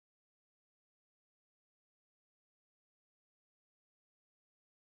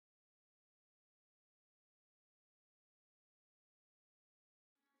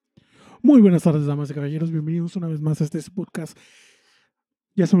Muy buenas tardes, damas y caballeros. Bienvenidos una vez más a este podcast.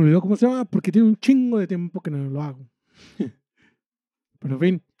 Ya se me olvidó cómo se llama porque tiene un chingo de tiempo que no lo hago. Pero en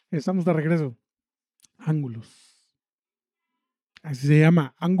fin, estamos de regreso. Ángulos. Así se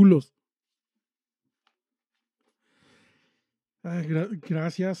llama, ángulos.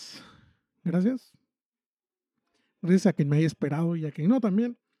 Gracias. Gracias. Gracias a quien me haya esperado y a quien no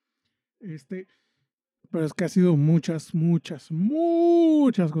también. Este, pero es que ha sido muchas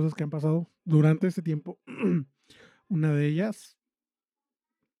cosas que han pasado durante este tiempo. Una de ellas,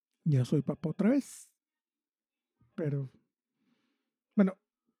 ya soy papá otra vez. Pero, bueno,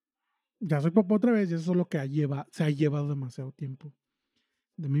 ya soy papá otra vez y eso es lo que se ha llevado demasiado tiempo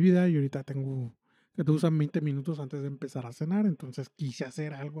de mi vida y ahorita tengo que te usan 20 minutos antes de empezar a cenar, entonces quise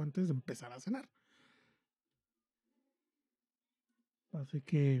hacer algo antes de empezar a cenar. Así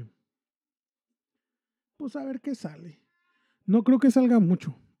que, pues a ver qué sale. No creo que salga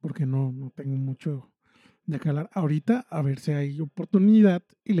mucho, porque no tengo mucho de qué hablar ahorita, a ver si hay oportunidad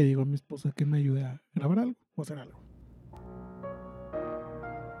y le digo a mi esposa que me ayude a grabar algo o hacer algo.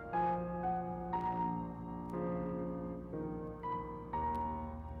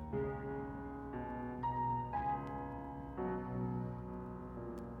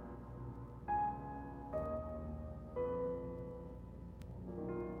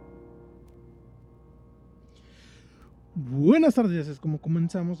 Buenas tardes, es como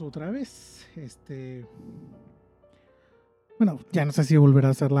comenzamos otra vez. Bueno, ya no sé si volver a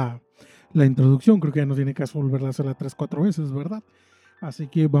hacer la introducción, creo que ya no tiene caso volverla a hacerla 3, 4 veces, ¿verdad? Así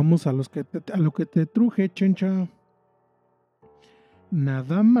que vamos a lo que te truje, chencha.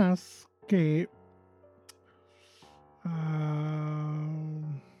 Nada más que. ah,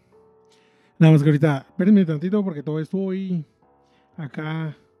 Nada más que ahorita, espérenme tantito porque todavía estoy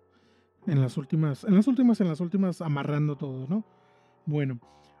acá en las últimas, amarrando todo, ¿no? Bueno,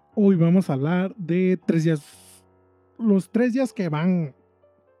 hoy vamos a hablar de 3 días. Los 3 días que van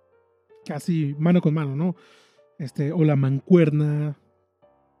casi mano con mano, ¿no? O la mancuerna,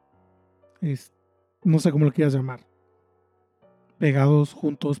 es, no sé cómo lo quieras llamar, pegados,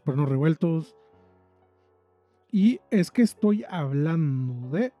 juntos, pero no revueltos. Y es que estoy hablando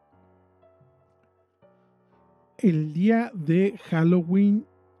de el día de Halloween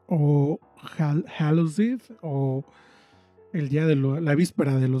o Hallows Eve o el día de la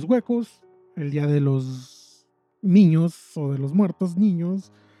víspera de los huecos, el día de los niños o de los muertos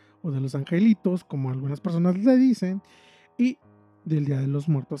niños o de los angelitos, como algunas personas le dicen, y del día de los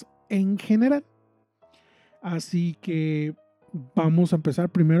muertos en general. Así que vamos a empezar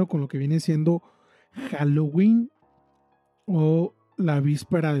primero con lo que viene siendo Halloween o la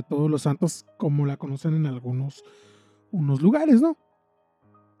víspera de todos los santos, como la conocen en algunos unos lugares, ¿no?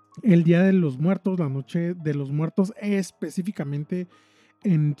 El día de los muertos, la noche de los muertos, específicamente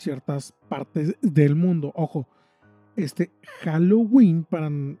en ciertas partes del mundo. Ojo, Halloween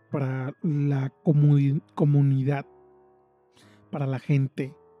para la comunidad, para la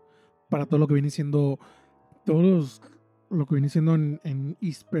gente, para todo lo que viene siendo todos lo que viene siendo en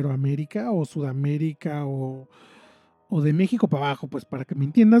Hispanoamérica o Sudamérica o de México para abajo, pues para que me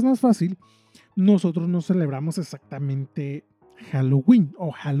entiendas más fácil, nosotros no celebramos exactamente Halloween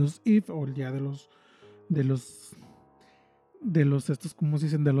o Hallows Eve o el día de los estos, como se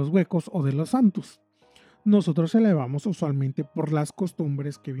dicen, de los huecos o de los santos. Nosotros celebramos usualmente por las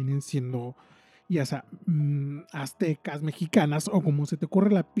costumbres que vienen siendo ya sea aztecas, mexicanas o como se te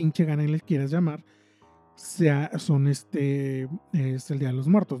ocurre la pinche gana y les quieras llamar, son es el Día de los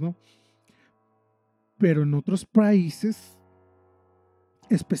Muertos, ¿no? Pero en otros países,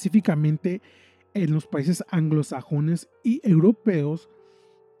 específicamente en los países anglosajones y europeos,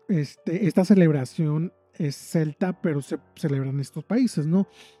 esta celebración es celta, pero se celebra en estos países, ¿no?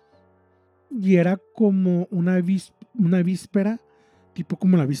 Y era como una víspera, tipo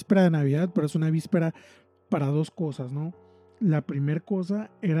como la víspera de Navidad, pero es una víspera para dos cosas, ¿no? La primera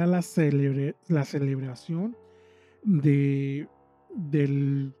cosa era la celebración de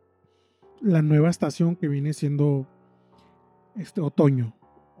la nueva estación que viene siendo este otoño.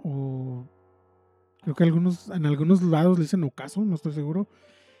 O creo que en algunos lados le dicen ocaso, no estoy seguro.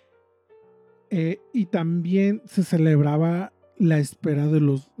 Y también se celebraba la espera de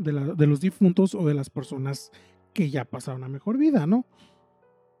los difuntos o de las personas que ya pasaron a mejor vida, ¿no?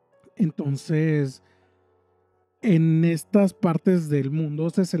 Entonces, en estas partes del mundo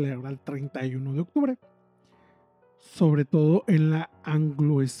se celebra el 31 de octubre. Sobre todo en la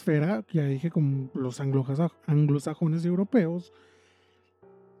angloesfera, que ya dije, como los anglosajones europeos.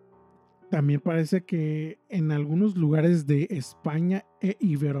 También parece que en algunos lugares de España e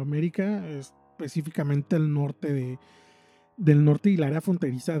Iberoamérica, específicamente el norte del norte y el área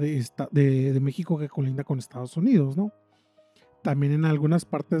fronteriza de México que colinda con Estados Unidos, ¿no? También en algunas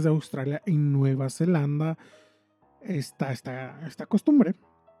partes de Australia y Nueva Zelanda está esta costumbre.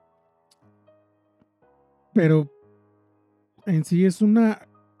 Pero en sí es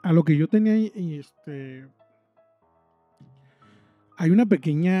a lo que yo tenía, hay una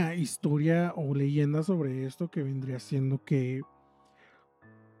pequeña historia o leyenda sobre esto que vendría siendo que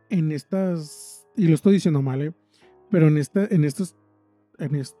y lo estoy diciendo mal, pero en estas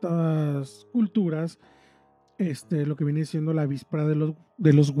culturas, lo que viene siendo la víspera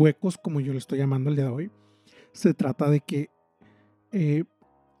de los huecos, como yo le estoy llamando el día de hoy, se trata de que eh,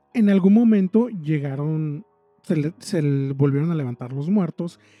 en algún momento volvieron a levantar los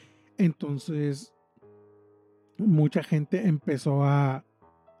muertos. Entonces mucha gente empezó a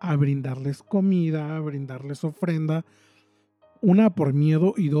brindarles comida, a brindarles ofrenda, una por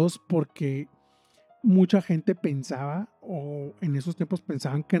miedo y dos porque mucha gente pensaba, o en esos tiempos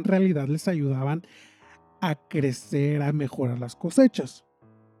pensaban, que en realidad les ayudaban a crecer, a mejorar las cosechas.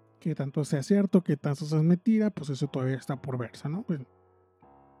 Que tanto sea cierto, que tanto sea mentira, pues eso todavía está por verse, ¿no? Pues,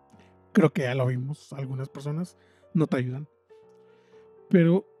 creo que ya lo vimos, algunas personas no te ayudan.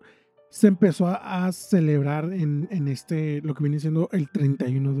 Pero se empezó a celebrar lo que viene siendo el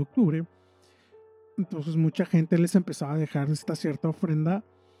 31 de octubre. Entonces mucha gente les empezaba a dejar esta cierta ofrenda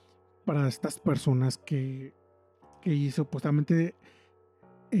para estas personas que supuestamente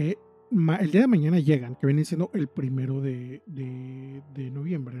eh, el día de mañana llegan, que viene siendo el 1 de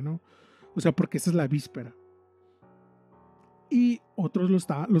noviembre, ¿no? O sea, porque esa es la víspera. Y otros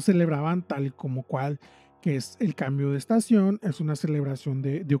lo celebraban tal y como cual, que es el cambio de estación, es una celebración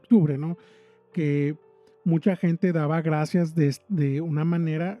de octubre, ¿no? Que mucha gente daba gracias de una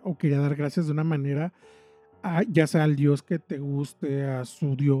manera, o quería dar gracias de una manera, ya sea al dios que te guste, a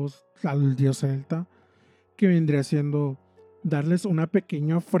su dios, al dios celta, que vendría siendo darles una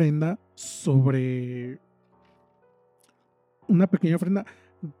pequeña ofrenda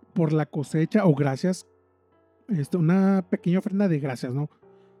por la cosecha, o gracias, una pequeña ofrenda de gracias, ¿no?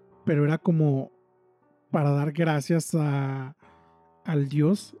 Pero era como para dar gracias al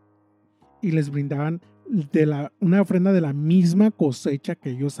dios, y les brindaban una ofrenda de la misma cosecha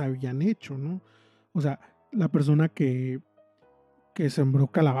que ellos habían hecho, ¿no? O sea, la persona que sembró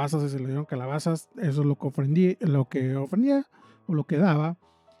calabazas y se le dieron calabazas, eso es lo que ofrendía o lo que daba.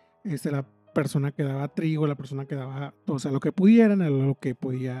 La persona que daba trigo, la persona que daba, o sea, lo que pudieran, era lo que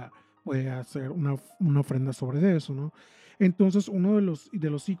podía hacer una ofrenda sobre eso, ¿no? Entonces, uno de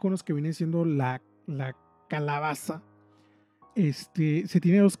los íconos que viene siendo la calabaza, se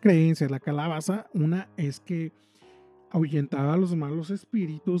tiene dos creencias. La calabaza, una es que ahuyentaba a los malos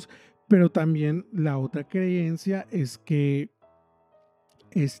espíritus, pero también la otra creencia es que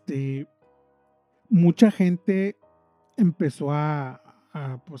mucha gente empezó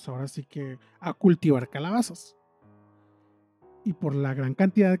pues ahora sí que a cultivar calabazas. Y por la gran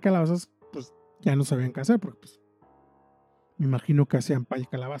cantidad de calabazas, pues ya no sabían qué hacer, porque pues me imagino que hacían pay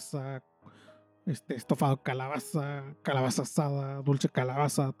calabaza, estofado calabaza, calabaza asada, dulce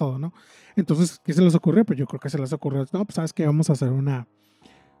calabaza, todo, ¿no? Entonces, ¿qué se les ocurrió? Pues yo creo que se les ocurrió, no, pues sabes que vamos a hacer una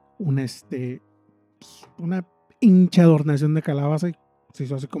hincha adornación de calabaza, y se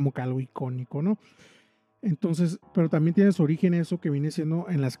hizo así como que algo icónico, ¿no? Entonces, pero también tiene su origen eso que viene siendo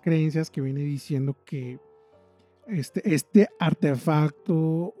en las creencias, que viene diciendo que este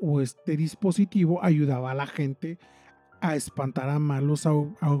artefacto o este dispositivo ayudaba a la gente a espantar a malos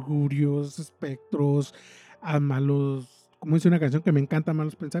augurios, espectros, a malos, como dice una canción que me encanta,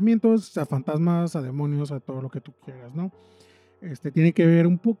 malos pensamientos, a fantasmas, a demonios, a todo lo que tú quieras, ¿no? Tiene que ver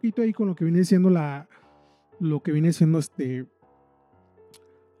un poquito ahí con lo que viene siendo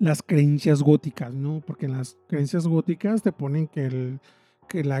las creencias góticas, ¿no? Porque en las creencias góticas te ponen que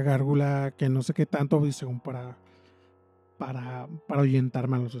la gárgula, que no sé qué tanto, según para ahuyentar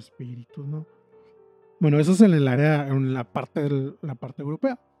malos espíritus, ¿no? Bueno, eso es en la parte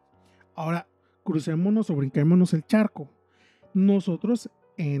europea. Ahora, crucémonos o brinquémonos el charco. Nosotros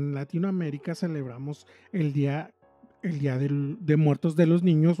en Latinoamérica celebramos el día de Muertos de los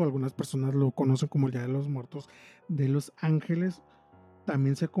Niños, o algunas personas lo conocen como el Día de los Muertos de los Ángeles.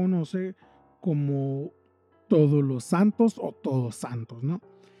 También se conoce como Todos los Santos o Todos Santos, ¿no?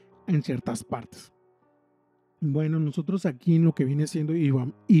 En ciertas partes. Bueno, nosotros aquí en lo que viene siendo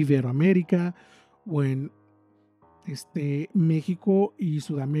Iberoamérica, o en México y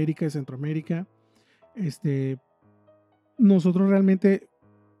Sudamérica y Centroamérica, nosotros realmente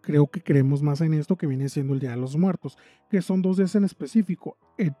creo que creemos más en esto que viene siendo el Día de los Muertos, que son 2 días en específico,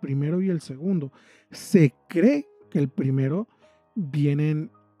 el primero y el segundo. Se cree que el primero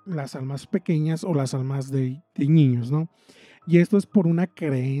vienen las almas pequeñas o las almas de niños, ¿no? Y esto es por una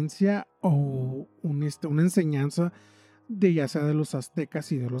creencia o una enseñanza de ya sea de los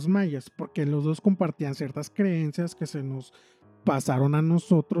aztecas y de los mayas, porque los dos compartían ciertas creencias que se nos pasaron a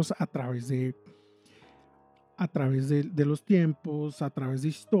nosotros a través de los tiempos, a través de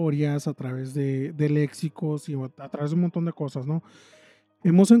historias, a través de léxicos y a través de un montón de cosas, ¿no?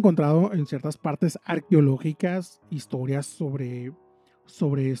 Hemos encontrado en ciertas partes arqueológicas historias sobre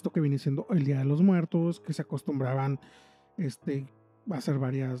esto que viene siendo el Día de los Muertos, que se acostumbraban este, a hacer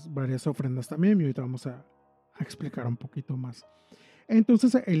varias ofrendas también, y ahorita vamos a explicar un poquito más.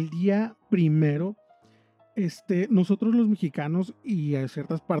 Entonces, el día primero, nosotros los mexicanos y a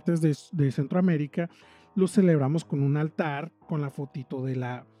ciertas partes de Centroamérica lo celebramos con un altar, con la fotito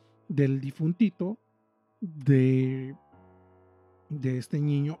del difuntito, de, de este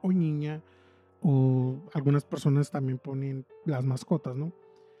niño o niña, o algunas personas también ponen las mascotas, ¿no?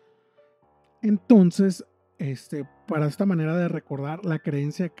 Entonces, para esta manera de recordar, la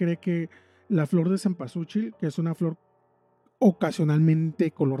creencia cree que la flor de cempasúchil, que es una flor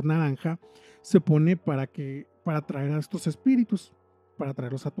ocasionalmente color naranja, se pone para atraer a estos espíritus, para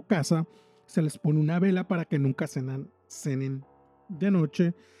traerlos a tu casa. Se les pone una vela para que nunca cenen de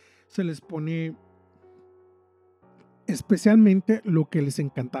noche. Se les pone especialmente lo que les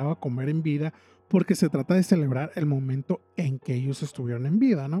encantaba comer en vida, porque se trata de celebrar el momento en que ellos estuvieron en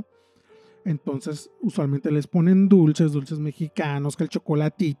vida, ¿no? Entonces, usualmente les ponen dulces mexicanos, que el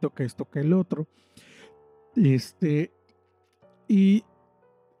chocolatito, que esto, que el otro. Y este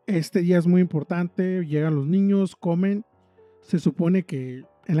día es muy importante, llegan los niños, comen. Se supone que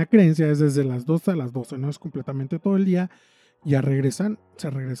en la creencia es desde las 12 a las 12, no es completamente todo el día. Ya se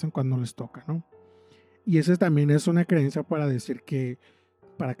regresan cuando les toca, ¿no? Y esa también es una creencia para decir que,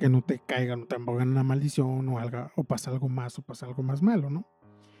 para que no te caiga, no te pongan una maldición o pasa algo más malo, ¿no?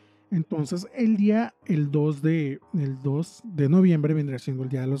 Entonces el 2 de noviembre vendría siendo el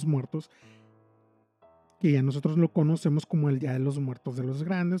Día de los Muertos, que ya nosotros lo conocemos como el Día de los Muertos de los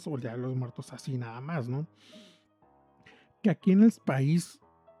Grandes o el Día de los Muertos así nada más, ¿no? Que aquí en el país,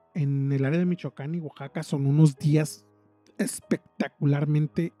 en el área de Michoacán y Oaxaca, son unos días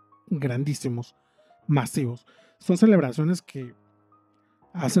espectacularmente grandísimos, masivos. Son celebraciones que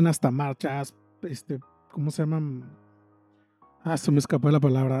hacen hasta marchas, ¿cómo se llaman? Se me escapó la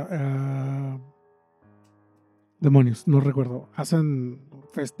palabra. Demonios, no recuerdo. Hacen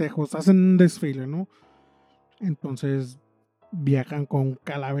festejos, hacen un desfile, ¿no? Entonces viajan con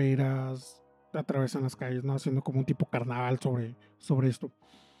calaveras, atravesan las calles, ¿no? Haciendo como un tipo carnaval sobre esto.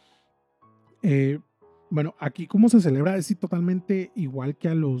 Bueno, aquí cómo se celebra es totalmente igual que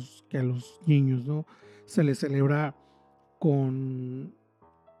a los niños, ¿no? Se les celebra con,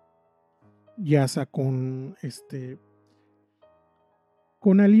 ya sea con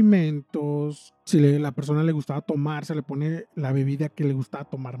alimentos. Si la persona le gustaba tomar, se le pone la bebida que le gustaba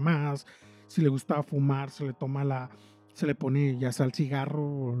tomar más. Si le gustaba fumar, se le pone ya sea el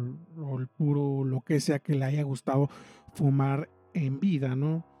cigarro o el puro, lo que sea que le haya gustado fumar en vida,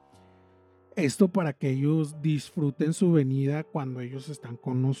 ¿no? Esto para que ellos disfruten su venida cuando ellos están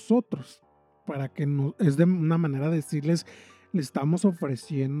con nosotros. Para que no, es de una manera de decirles, le estamos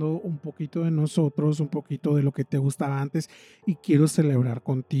ofreciendo un poquito de nosotros, un poquito de lo que te gustaba antes y quiero celebrar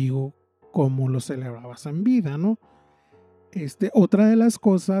contigo como lo celebrabas en vida, ¿no? Otra de las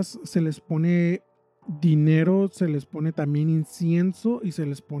cosas, se les pone dinero, se les pone también incienso y se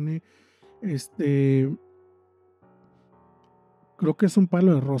les pone, creo que es un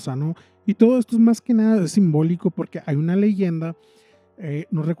palo de rosa, ¿no? Y todo esto es más que nada simbólico porque hay una leyenda,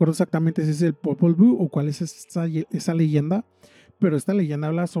 no recuerdo exactamente si es el Popol Vuh o cuál es esa leyenda, pero esta leyenda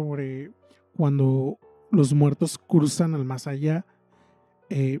habla sobre cuando los muertos cruzan al más allá.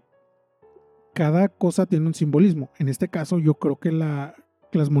 Cada cosa tiene un simbolismo. En este caso, yo creo que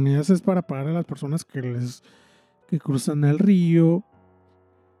las monedas es para pagar a las personas que cruzan el río.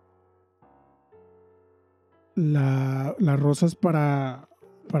 La rosa es para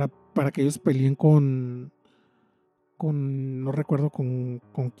que ellos peleen no recuerdo con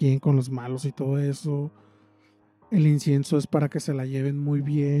quién, con los malos y todo eso. El incienso es para que se la lleven muy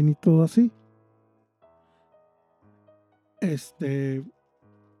bien y todo así.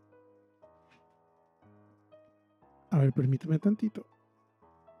 A ver, permíteme tantito.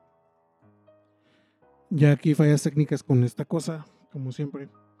 Ya aquí fallas técnicas con esta cosa, como siempre.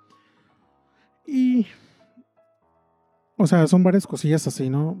 Y, o sea, son varias cosillas así,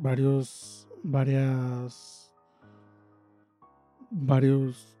 ¿no? Varios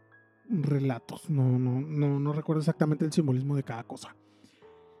relatos. No recuerdo exactamente el simbolismo de cada cosa.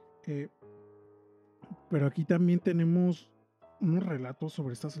 Pero aquí también tenemos unos relatos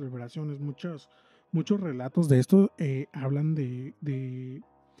sobre estas celebraciones. Muchos relatos de esto hablan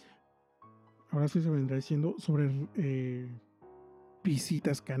ahora sí se vendrá diciendo, sobre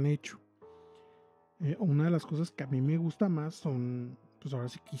visitas que han hecho. Una de las cosas que a mí me gusta más son, pues ahora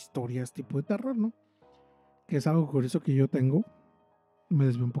sí que historias tipo de terror, ¿no? Que es algo curioso que yo tengo. Me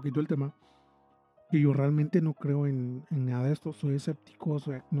desvío un poquito del tema. Que yo realmente no creo en nada de esto. Soy escéptico,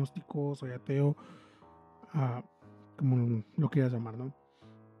 soy agnóstico, soy ateo, ah, como lo quieras llamar, ¿no?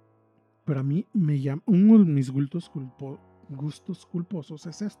 Pero a mí me llama, uno de mis gustos culposos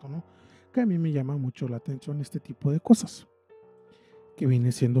es esto, ¿no? Que a mí me llama mucho la atención este tipo de cosas. Que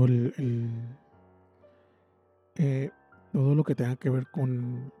viene siendo eh, todo lo que tenga que ver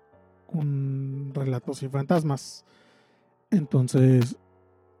con relatos y fantasmas. Entonces,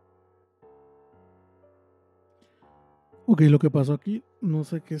 ok, lo que pasó aquí, no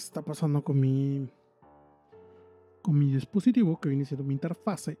sé qué está pasando con mi dispositivo, que viene siendo mi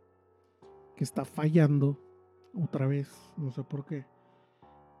interfase, que está fallando otra vez, no sé por qué.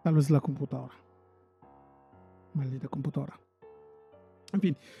 Tal vez la computadora, maldita computadora. En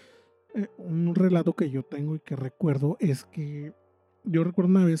fin, un relato que yo tengo y que recuerdo es que yo recuerdo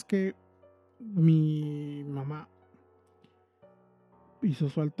una vez que mi mamá hizo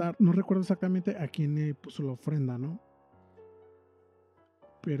su altar, no recuerdo exactamente a quién le puso la ofrenda, ¿no?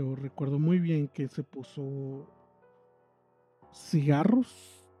 Pero recuerdo muy bien que se puso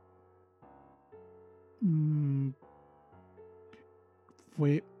cigarros. mm,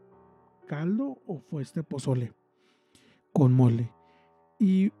 ¿Fue caldo o fue este pozole con mole?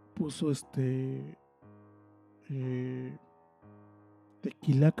 Y puso eh,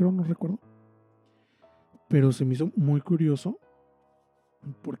 tequila, creo, no recuerdo. Pero se me hizo muy curioso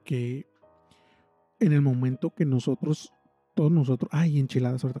porque en el momento que todos nosotros, ay,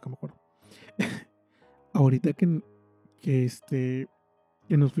 enchiladas, ahorita que me acuerdo. Ahorita que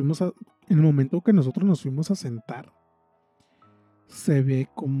nos fuimos en el momento que nosotros nos fuimos a sentar, se ve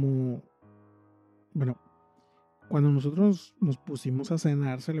como, bueno, cuando nosotros nos pusimos a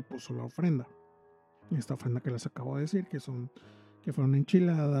cenar, se le puso la ofrenda. Esta ofrenda que les acabo de decir, que fueron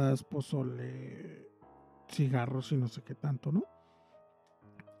enchiladas, pozole, cigarros y no sé qué tanto, ¿no?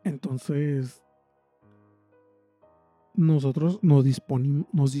 Entonces, nosotros nos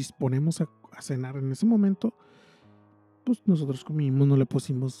disponemos a cenar en ese momento. Pues nosotros comimos, no le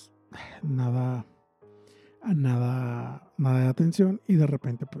pusimos nada, nada de atención y de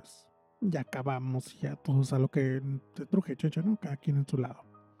repente pues ya acabamos y ya todos a lo que te truje, checha, ¿no? Cada quien en su lado.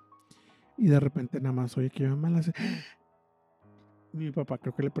 Y de repente nada más oye que mi mamá le hace. Mi papá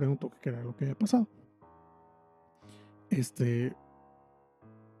creo que le preguntó qué era lo que había pasado.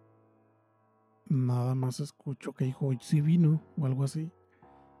 Nada más escucho que dijo, sí vino o algo así.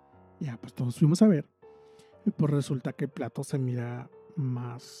 Ya, pues todos fuimos a ver. Y pues resulta que el plato se mira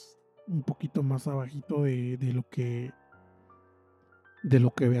un poquito más abajito de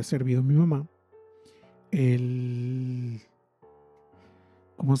lo que había servido mi mamá. El,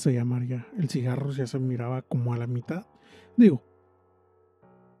 ¿Cómo se llamaría? El cigarro ya se miraba como a la mitad. Digo,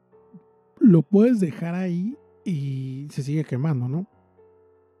 lo puedes dejar ahí y se sigue quemando, ¿no?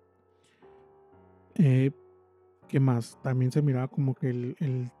 ¿Qué más? También se miraba como que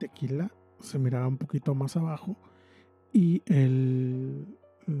el tequila se miraba un poquito más abajo y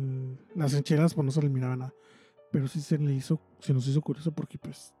las enchiladas pues no se le miraba nada. Pero sí se nos hizo curioso porque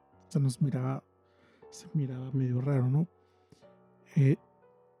pues se miraba medio raro, ¿no? Eh,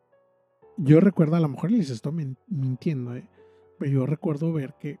 yo recuerdo, a lo mejor les estoy mintiendo, pero yo recuerdo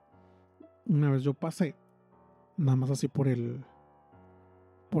ver que una vez yo pasé, nada más así por el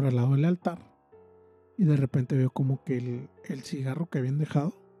lado del altar, y de repente veo como que el cigarro que habían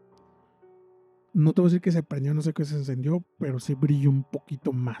dejado, no te voy a decir que se prendió, no sé qué se encendió, pero sí brilló un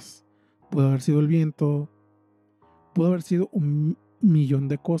poquito más. Pudo haber sido el viento, pudo haber sido un millón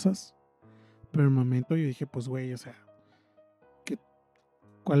de cosas, pero en el momento yo dije, pues güey, o sea, ¿qué,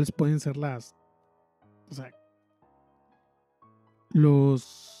 ¿cuáles pueden ser o sea,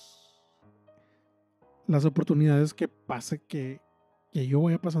 las oportunidades que pase que yo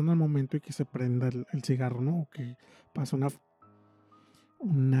vaya pasando al momento y que se prenda el cigarro, ¿no? O que pase una,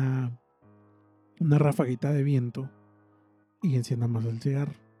 una rafaguita de viento y encienda más el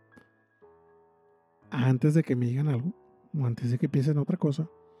cigarro. Antes de que me digan algo, o antes de que piensen otra cosa,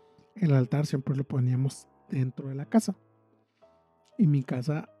 el altar siempre lo poníamos dentro de la casa. Y mi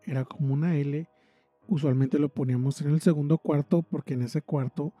casa era como una L. Usualmente lo poníamos en el segundo cuarto porque en ese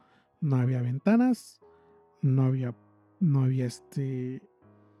cuarto no había ventanas, no había, no había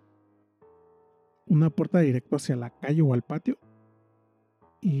una puerta directa hacia la calle o al patio.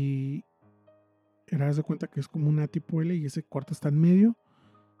 Y Era, haz de cuenta que es como una tipo L y ese cuarto está en medio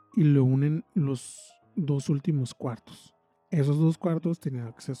y lo unen los dos últimos cuartos. Esos dos cuartos tenían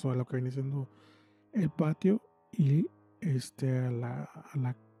acceso a lo que viene siendo el patio y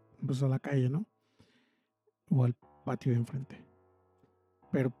pues a la calle, ¿no? O al patio de enfrente.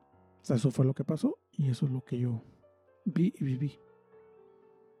 Pero o sea, eso fue lo que pasó y eso es lo que yo vi y viví.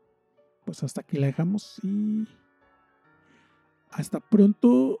 Pues hasta aquí la dejamos y hasta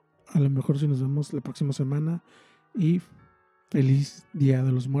pronto. A lo mejor si nos vemos la próxima semana y feliz Día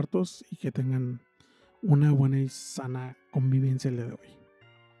de los Muertos y que tengan una buena y sana convivencia el día de hoy.